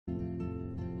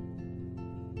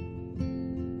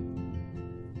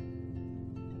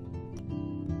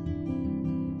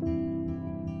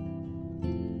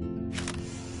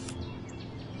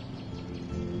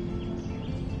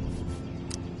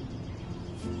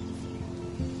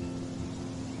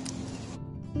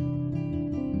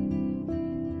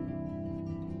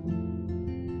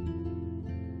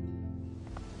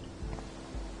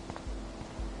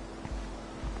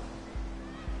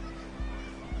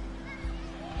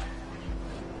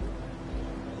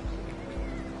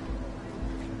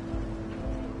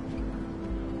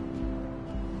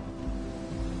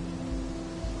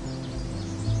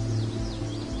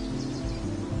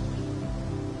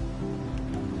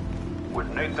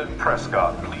Nathan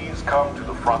Prescott, please come to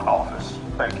the front office.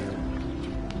 Thank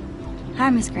you. Hi,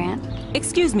 Miss Grant.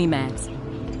 Excuse me, Max.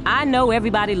 I know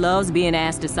everybody loves being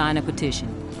asked to sign a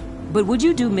petition, but would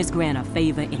you do Miss Grant a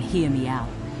favor and hear me out?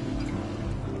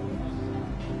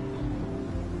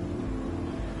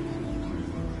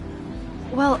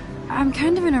 Well, I'm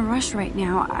kind of in a rush right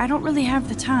now. I don't really have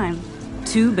the time.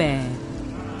 Too bad.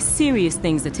 Serious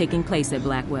things are taking place at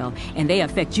Blackwell, and they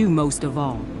affect you most of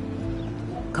all.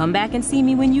 Come back and see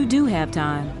me when you do have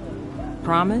time.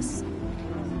 Promise?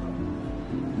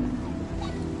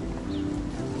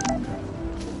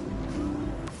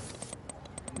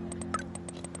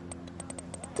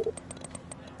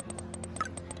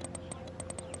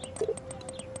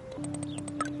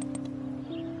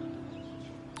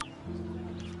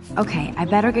 Okay, I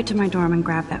better get to my dorm and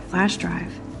grab that flash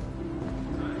drive.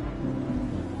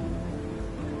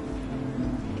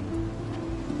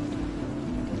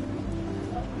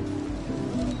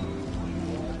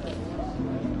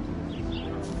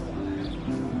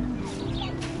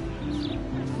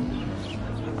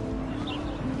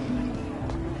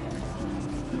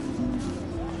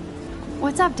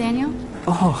 What's up, Daniel?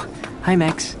 Oh, hi,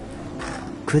 Max.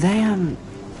 Could I,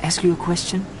 ask you a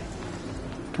question?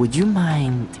 Would you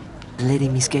mind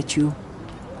letting me sketch you?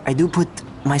 I do put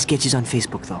my sketches on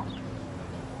Facebook, though.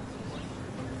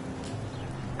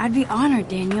 I'd be honored,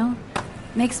 Daniel.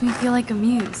 Makes me feel like a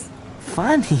muse.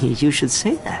 Funny you should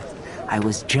say that. I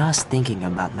was just thinking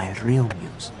about my real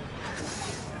muse.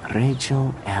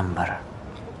 Rachel Amber.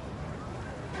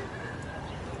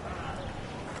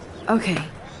 Okay,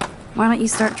 why don't you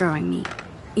start drawing me?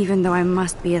 Even though I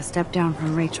must be a step down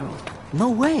from Rachel. No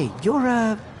way, you're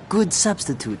a good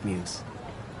substitute muse.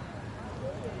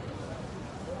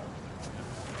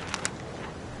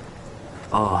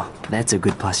 Oh, that's a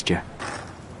good posture.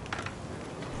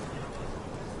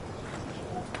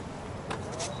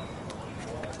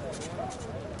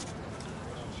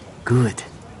 Good,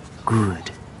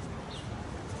 good.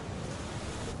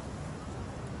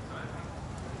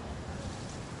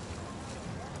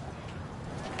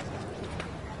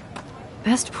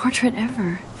 Best portrait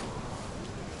ever.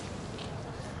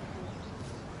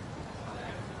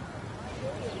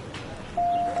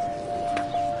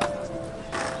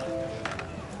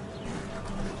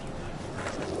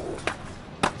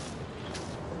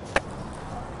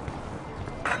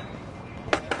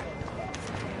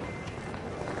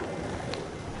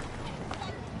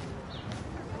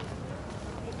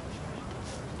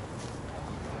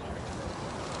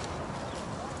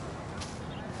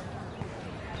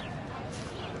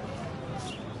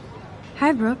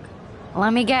 Hi, Brooke.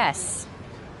 Let me guess.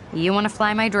 You want to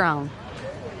fly my drone?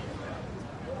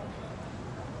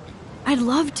 I'd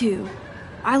love to.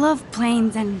 I love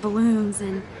planes and balloons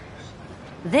and...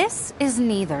 This is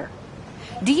neither.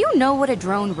 Do you know what a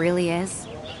drone really is?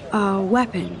 A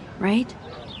weapon, right?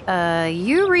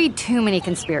 You read too many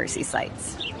conspiracy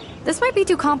sites. This might be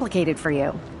too complicated for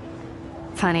you.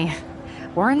 Funny,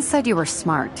 Warren said you were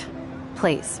smart.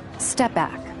 Please, step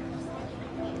back.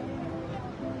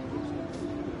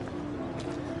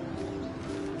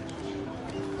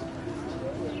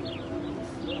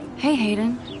 Hey,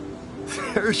 Hayden.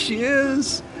 There she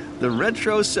is, the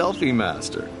retro selfie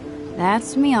master.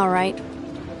 That's me, all right.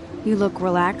 You look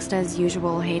relaxed as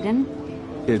usual, Hayden.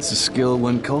 It's a skill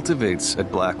one cultivates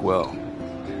at Blackwell,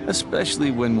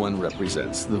 especially when one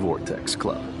represents the Vortex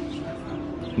Club.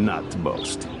 Not to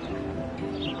boast.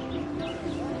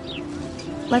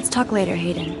 Let's talk later,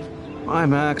 Hayden. Bye,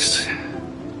 Max.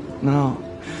 No,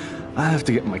 I have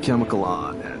to get my chemical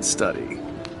on and study.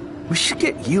 We should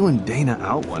get you and Dana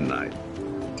out one night.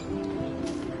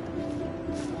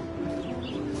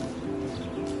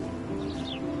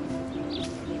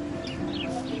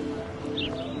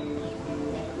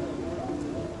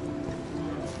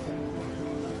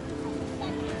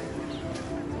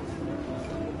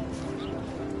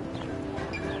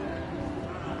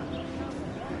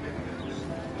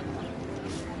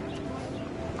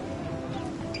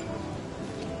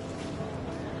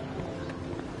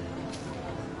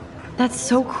 That's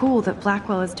so cool that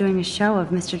Blackwell is doing a show of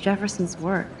Mr. Jefferson's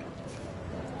work.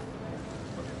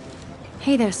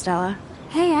 Hey there, Stella.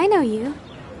 Hey, I know you.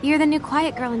 You're the new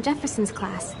quiet girl in Jefferson's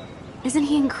class. Isn't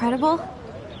he incredible?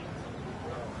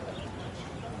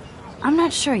 I'm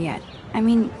not sure yet. I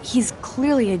mean, he's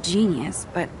clearly a genius,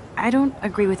 but I don't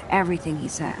agree with everything he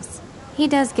says. He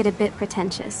does get a bit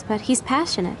pretentious, but he's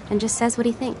passionate and just says what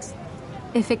he thinks.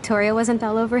 If Victoria wasn't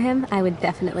all over him, I would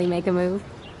definitely make a move.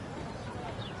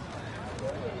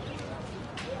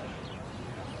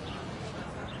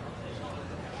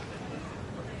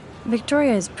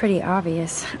 Victoria is pretty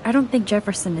obvious. I don't think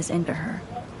Jefferson is into her.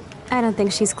 I don't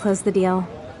think she's closed the deal,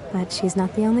 but she's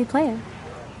not the only player.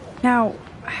 Now,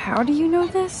 how do you know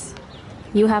this?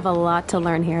 You have a lot to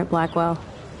learn here at Blackwell.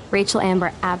 Rachel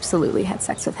Amber absolutely had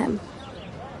sex with him.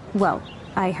 Well,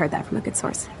 I heard that from a good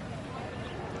source.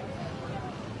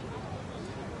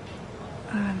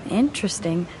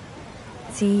 Interesting.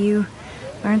 See, you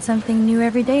learn something new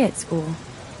every day at school.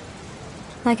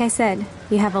 Like I said,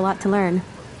 you have a lot to learn.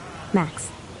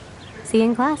 Max, see you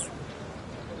in class.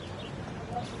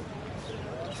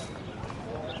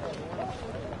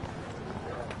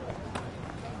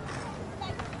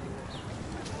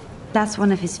 That's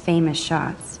one of his famous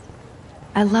shots.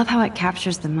 I love how it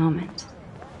captures the moment.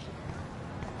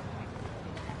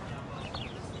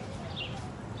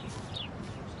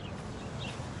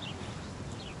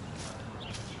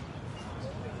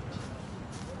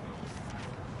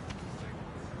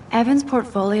 Evan's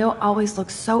portfolio always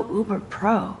looks so uber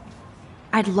pro.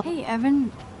 I'd love. Hey,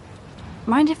 Evan.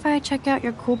 Mind if I check out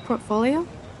your cool portfolio?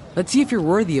 Let's see if you're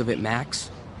worthy of it,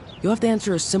 Max. You'll have to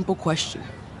answer a simple question.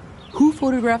 Who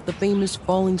photographed the famous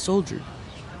falling soldier?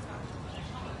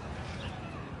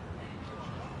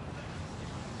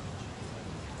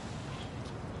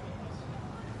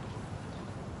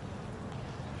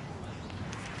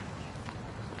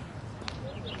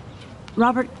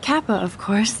 Robert Capa, of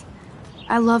course.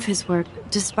 I love his work,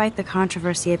 despite the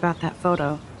controversy about that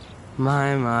photo.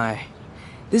 My.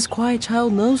 This quiet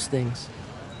child knows things.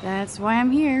 That's why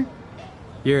I'm here.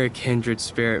 You're a kindred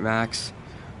spirit, Max.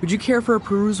 Would you care for a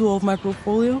perusal of my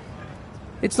portfolio?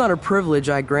 It's not a privilege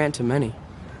I grant to many.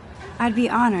 I'd be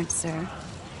honored, sir.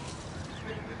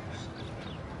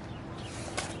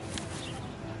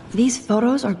 These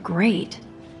photos are great.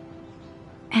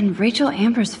 And Rachel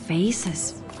Amber's face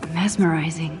is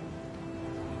mesmerizing.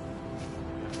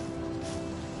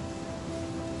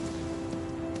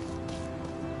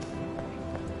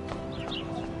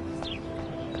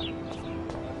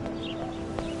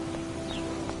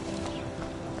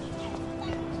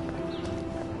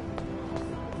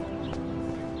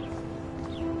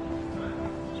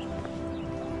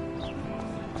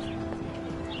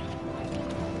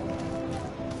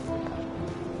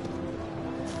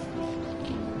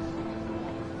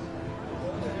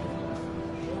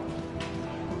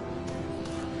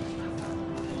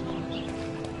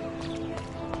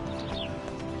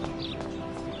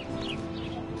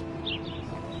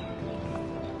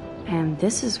 And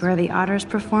this is where the otters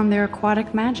perform their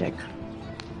aquatic magic.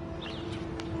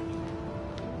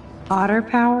 Otter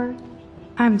power?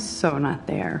 I'm so not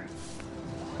there.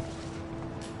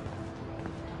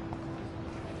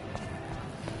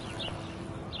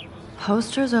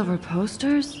 Posters over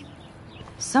posters?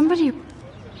 Somebody...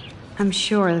 I'm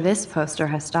sure this poster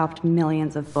has stopped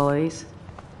millions of bullies.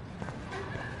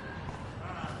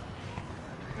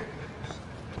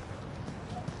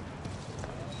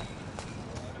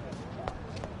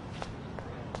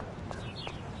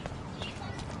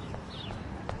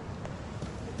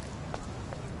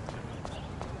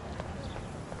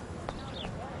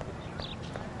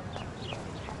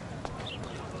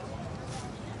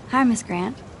 Hi, Miss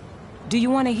Grant. Do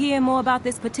you want to hear more about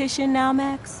this petition now,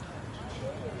 Max?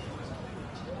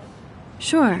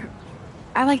 Sure.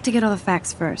 I like to get all the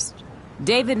facts first.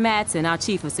 David Madsen, our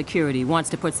chief of security,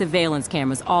 wants to put surveillance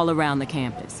cameras all around the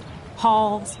campus.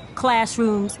 Halls,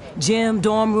 classrooms, gym,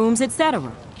 dorm rooms,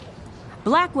 etc.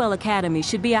 Blackwell Academy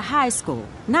should be a high school,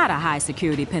 not a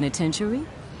high-security penitentiary.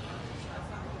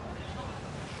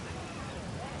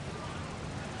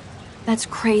 That's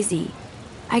crazy.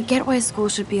 I get why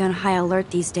schools should be on high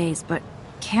alert these days, but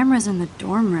cameras in the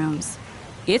dorm rooms...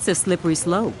 It's a slippery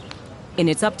slope, and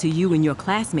it's up to you and your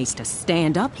classmates to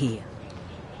stand up here.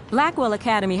 Blackwell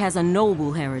Academy has a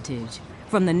noble heritage,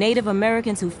 from the Native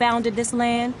Americans who founded this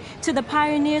land to the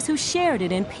pioneers who shared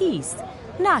it in peace,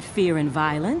 not fear and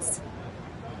violence.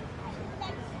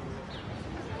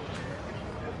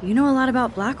 You know a lot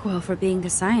about Blackwell for being the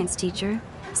science teacher.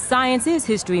 Science is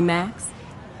history, Max.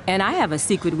 And I have a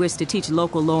secret wish to teach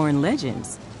local lore and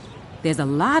legends. There's a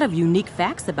lot of unique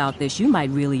facts about this you might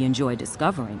really enjoy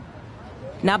discovering.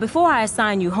 Now, before I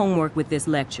assign you homework with this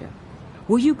lecture,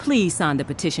 will you please sign the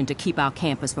petition to keep our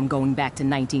campus from going back to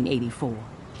 1984?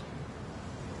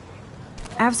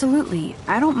 Absolutely.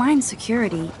 I don't mind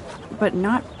security, but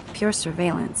not pure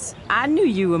surveillance. I knew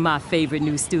you were my favorite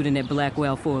new student at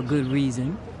Blackwell for a good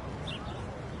reason.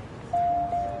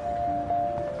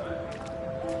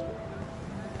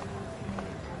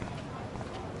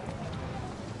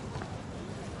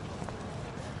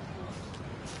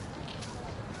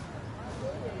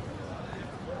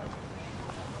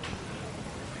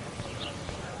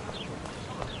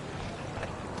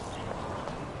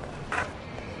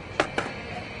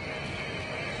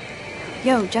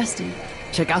 Yo, Justin.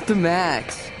 Check out the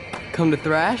Max. Come to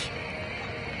thrash?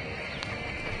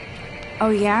 Oh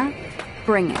yeah?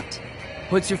 Bring it.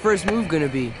 What's your first move gonna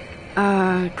be?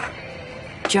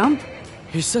 Jump?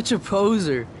 You're such a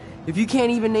poser. If you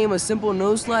can't even name a simple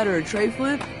nose slide or a tray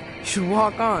flip, you should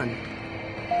walk on.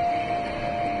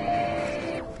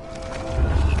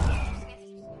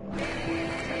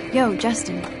 Yo,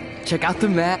 Justin. Check out the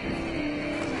Max.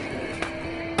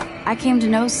 I came to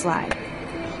nose slide,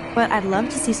 but I'd love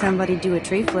to see somebody do a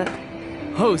tree flip.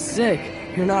 Oh, sick.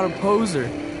 You're not a poser.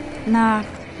 Nah,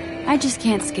 I just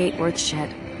can't skate worth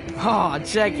shit. Aw,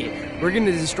 check it. We're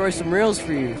gonna destroy some rails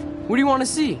for you. What do you want to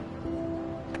see?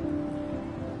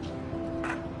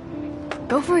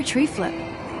 Go for a tree flip.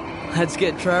 Let's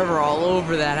get Trevor all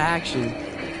over that action.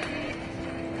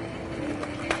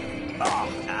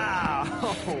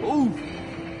 Ooh.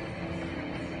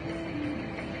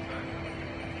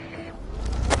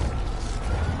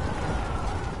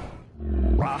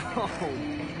 Wow.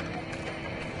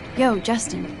 Yo,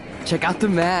 Justin. Check out the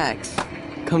Max.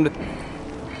 Come to...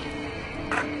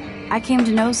 I came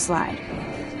to nose slide.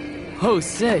 Oh,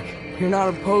 sick. You're not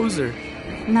a poser.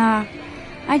 Nah,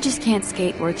 I just can't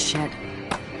skate worth shit.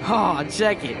 Aw,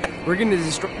 check it. We're gonna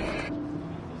destroy...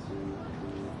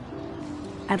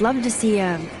 I'd love to see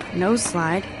a nose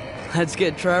slide. Let's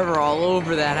get Trevor all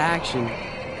over that action.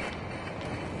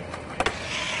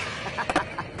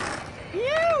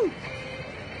 You!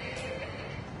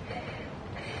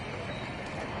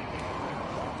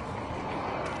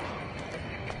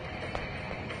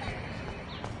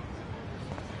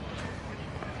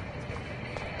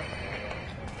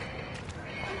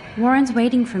 Warren's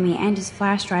waiting for me and his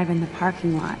flash drive in the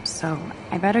parking lot, so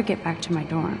I better get back to my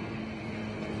dorm.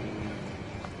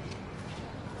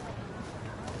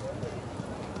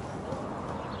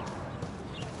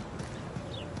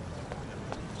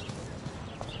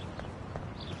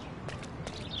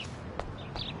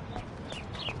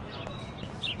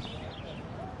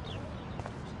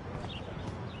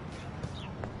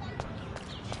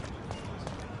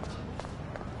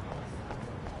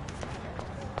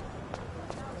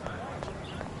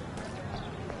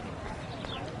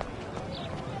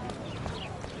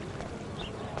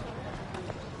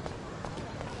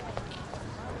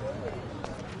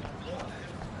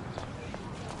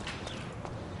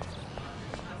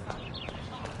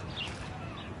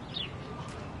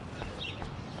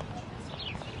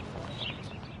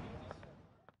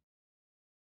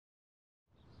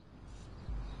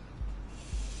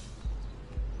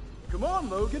 Come on,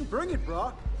 Logan, bring it,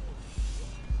 Brock.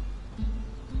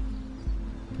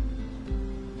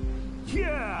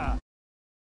 Yeah!